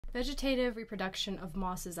Vegetative reproduction of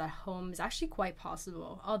mosses at home is actually quite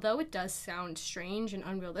possible. Although it does sound strange and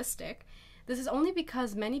unrealistic, this is only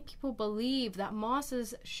because many people believe that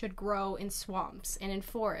mosses should grow in swamps and in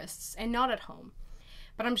forests and not at home.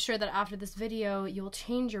 But I'm sure that after this video, you'll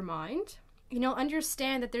change your mind. You'll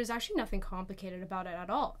understand that there's actually nothing complicated about it at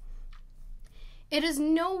all. It is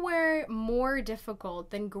nowhere more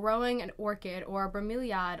difficult than growing an orchid or a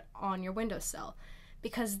bromeliad on your windowsill,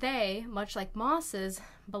 because they, much like mosses,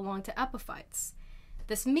 belong to epiphytes.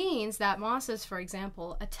 This means that mosses, for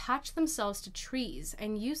example, attach themselves to trees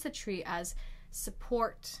and use the tree as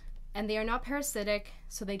support, and they are not parasitic,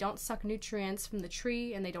 so they don't suck nutrients from the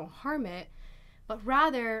tree and they don't harm it, but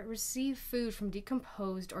rather receive food from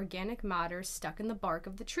decomposed organic matter stuck in the bark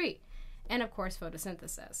of the tree, and of course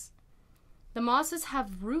photosynthesis. The mosses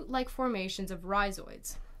have root-like formations of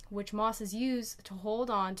rhizoids, which mosses use to hold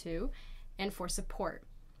on to and for support.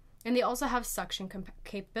 And they also have suction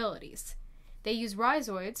capabilities. They use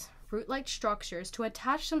rhizoids, root-like structures, to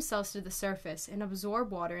attach themselves to the surface and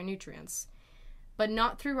absorb water and nutrients. But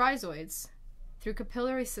not through rhizoids, through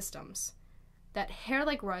capillary systems that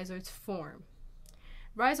hair-like rhizoids form.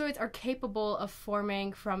 Rhizoids are capable of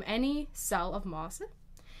forming from any cell of moss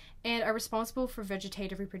and are responsible for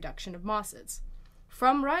vegetative reproduction of mosses.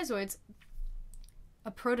 From rhizoids,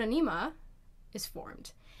 a protonema is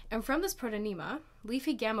formed. And from this protonema,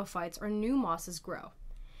 leafy gametophytes or new mosses grow.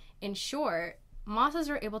 In short, mosses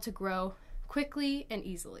are able to grow quickly and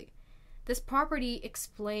easily. This property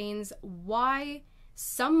explains why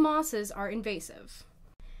some mosses are invasive.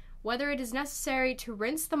 Whether it is necessary to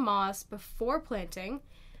rinse the moss before planting,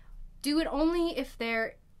 do it only if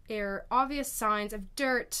there are obvious signs of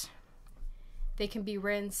dirt. They can be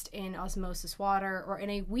rinsed in osmosis water or in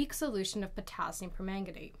a weak solution of potassium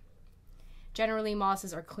permanganate. Generally,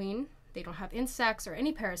 mosses are clean. They don't have insects or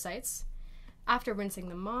any parasites. After rinsing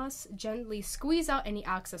the moss, gently squeeze out any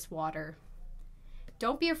excess water.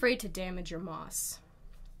 Don't be afraid to damage your moss.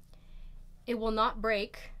 It will not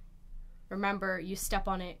break. Remember, you step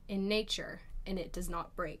on it in nature, and it does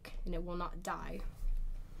not break, and it will not die.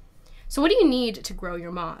 So what do you need to grow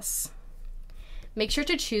your moss? Make sure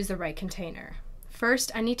to choose the right container.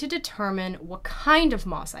 First, I need to determine what kind of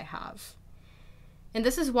moss I have. And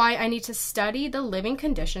this is why I need to study the living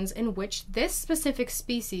conditions in which this specific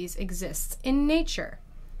species exists in nature.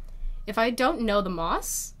 If I don't know the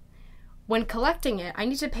moss, when collecting it, I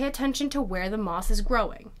need to pay attention to where the moss is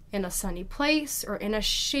growing, in a sunny place or in a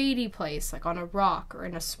shady place, like on a rock or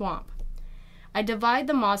in a swamp. I divide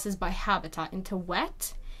the mosses by habitat into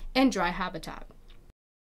wet and dry habitat.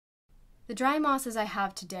 The dry mosses I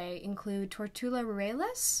have today include Tortula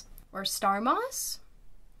ruralis, or star moss,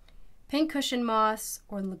 pink cushion moss,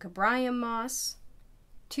 or Leucobryum moss,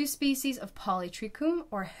 2 species of Polytrichum,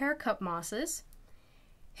 or haircup mosses,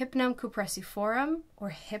 Hypnum cupressiforme, or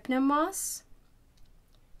Hypnum moss,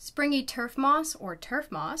 springy turf moss, or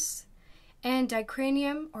turf moss, and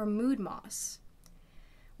Dicranum, or mood moss.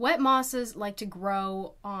 Wet mosses like to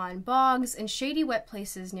grow on bogs and shady wet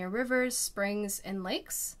places near rivers, springs, and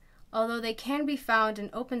lakes, although they can be found in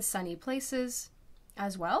open sunny places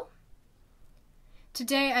as well.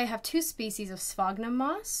 Today I have 2 species of Sphagnum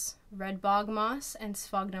moss, red bog moss, and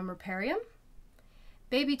Sphagnum riparium,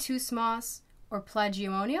 baby tooth moss, or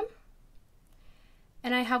Plagionium,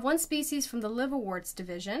 and I have 1 species from the liverworts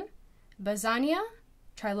division, Basania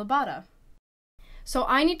trilobata. So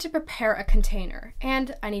I need to prepare a container,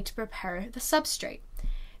 and I need to prepare the substrate.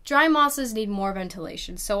 Dry mosses need more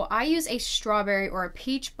ventilation, so I use a strawberry or a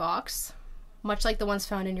peach box, much like the ones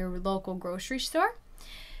found in your local grocery store.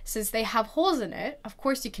 Since they have holes in it, of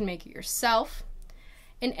course you can make it yourself.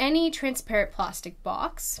 In any transparent plastic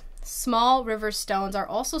box, small river stones are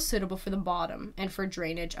also suitable for the bottom and for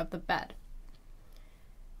drainage of the bed.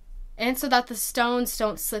 And so that the stones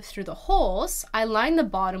don't slip through the holes, I line the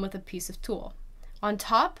bottom with a piece of tulle. On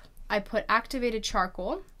top, I put activated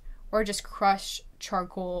charcoal, or just crushed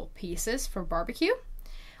charcoal pieces for barbecue.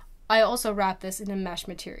 I also wrap this in a mesh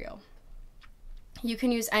material. You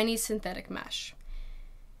can use any synthetic mesh.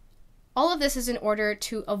 All of this is in order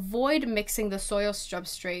to avoid mixing the soil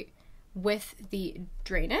substrate with the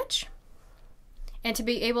drainage, and to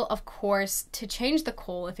be able, of course, to change the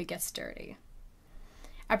coal if it gets dirty.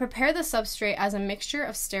 I prepare the substrate as a mixture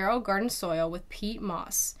of sterile garden soil with peat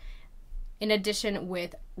moss, in addition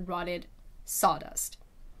with rotted sawdust.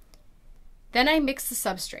 Then I mix the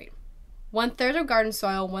substrate. 1/3 of garden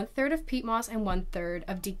soil, 1/3 of peat moss, and 1/3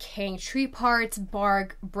 of decaying tree parts,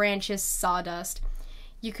 bark, branches, sawdust.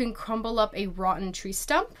 You can crumble up a rotten tree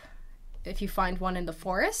stump if you find one in the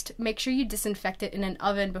forest. Make sure you disinfect it in an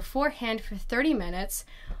oven beforehand for 30 minutes,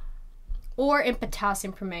 or in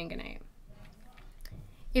potassium permanganate.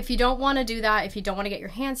 If you don't want to do that, if you don't want to get your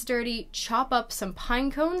hands dirty, chop up some pine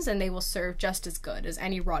cones and they will serve just as good as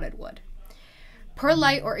any rotted wood.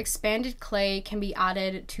 Perlite or expanded clay can be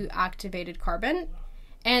added to activated carbon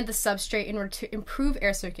and the substrate in order to improve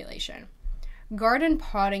air circulation. Garden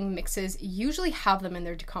potting mixes usually have them in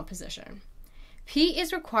their decomposition. Peat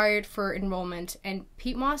is required for enrollment, and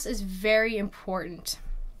peat moss is very important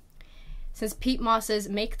since peat mosses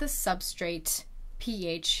make the substrate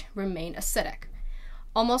pH remain acidic.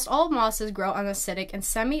 Almost all mosses grow on acidic and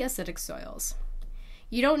semi-acidic soils.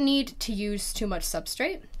 You don't need to use too much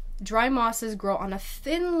substrate. Dry mosses grow on a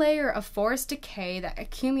thin layer of forest decay that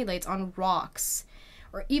accumulates on rocks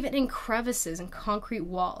or even in crevices and concrete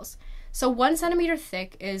walls, so 1 centimeter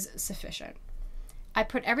thick is sufficient. I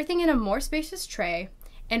put everything in a more spacious tray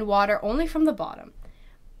and water only from the bottom.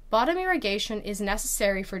 Bottom irrigation is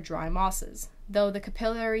necessary for dry mosses. Though the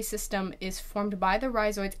capillary system is formed by the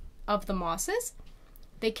rhizoids of the mosses,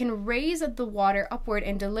 they can raise the water upward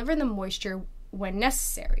and deliver the moisture when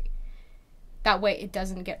necessary. That way it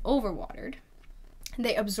doesn't get overwatered.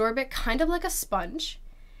 They absorb it kind of like a sponge,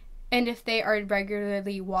 and if they are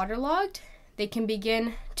regularly waterlogged, they can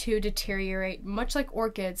begin to deteriorate much like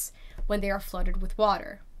orchids when they are flooded with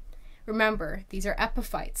water. Remember, these are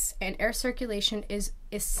epiphytes, and air circulation is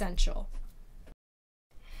essential.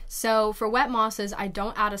 So for wet mosses, I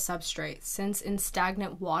don't add a substrate, since in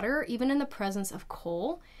stagnant water, even in the presence of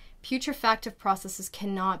coal, putrefactive processes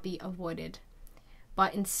cannot be avoided.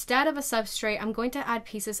 But instead of a substrate, I'm going to add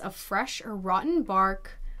pieces of fresh or rotten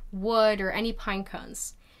bark, wood, or any pine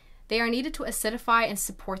cones. They are needed to acidify and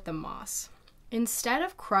support the moss. Instead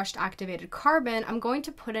of crushed activated carbon, I'm going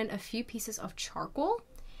to put in a few pieces of charcoal.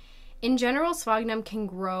 In general, sphagnum can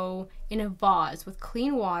grow in a vase with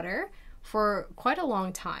clean water for quite a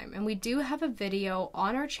long time, and we do have a video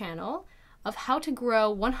on our channel of how to grow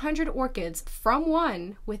 100 orchids from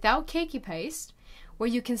one without cakey paste, where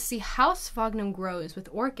you can see how sphagnum grows with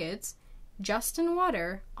orchids just in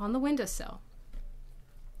water on the windowsill.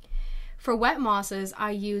 For wet mosses,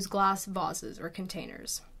 I use glass vases or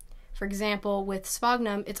containers. For example, with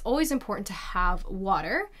sphagnum, it's always important to have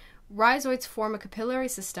water. Rhizoids form a capillary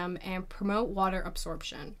system and promote water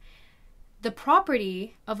absorption. The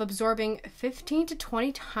property of absorbing 15 to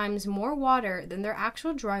 20 times more water than their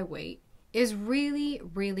actual dry weight is really,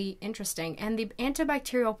 really interesting, and the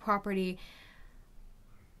antibacterial property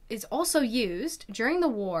is also used during the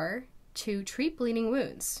war to treat bleeding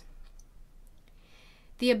wounds.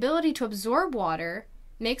 The ability to absorb water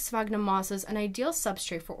makes sphagnum mosses an ideal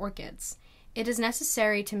substrate for orchids. It is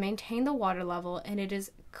necessary to maintain the water level, and it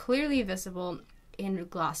is clearly visible in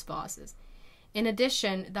glass vases. In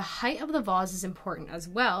addition, the height of the vase is important as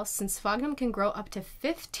well, since sphagnum can grow up to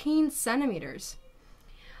 15 centimeters.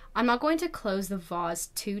 I'm not going to close the vase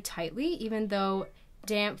too tightly, even though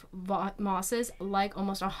damp mosses like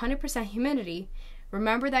almost 100% humidity.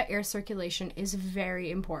 Remember that air circulation is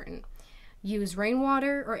very important. Use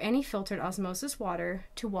rainwater or any filtered osmosis water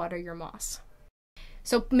to water your moss.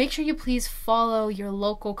 So make sure you please follow your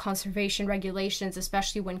local conservation regulations,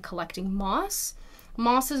 especially when collecting moss.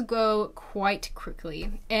 Mosses grow quite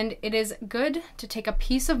quickly, and it is good to take a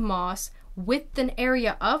piece of moss with an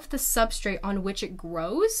area of the substrate on which it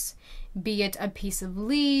grows, be it a piece of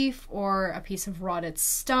leaf or a piece of rotted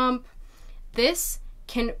stump. This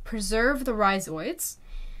can preserve the rhizoids,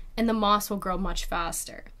 and the moss will grow much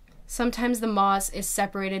faster. Sometimes the moss is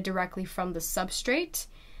separated directly from the substrate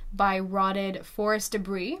by rotted forest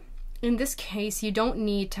debris. In this case, you don't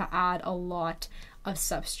need to add a lot of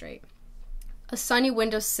substrate. A sunny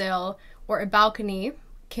windowsill or a balcony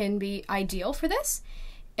can be ideal for this.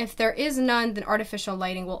 If there is none, then artificial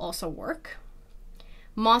lighting will also work.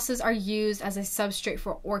 Mosses are used as a substrate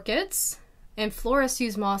for orchids, and florists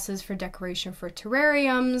use mosses for decoration for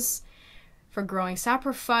terrariums, for growing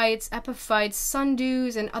saprophytes, epiphytes,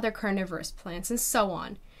 sundews, and other carnivorous plants, and so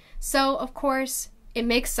on. So, of course, it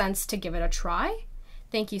makes sense to give it a try.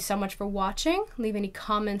 Thank you so much for watching. Leave any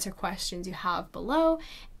comments or questions you have below,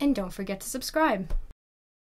 and don't forget to subscribe.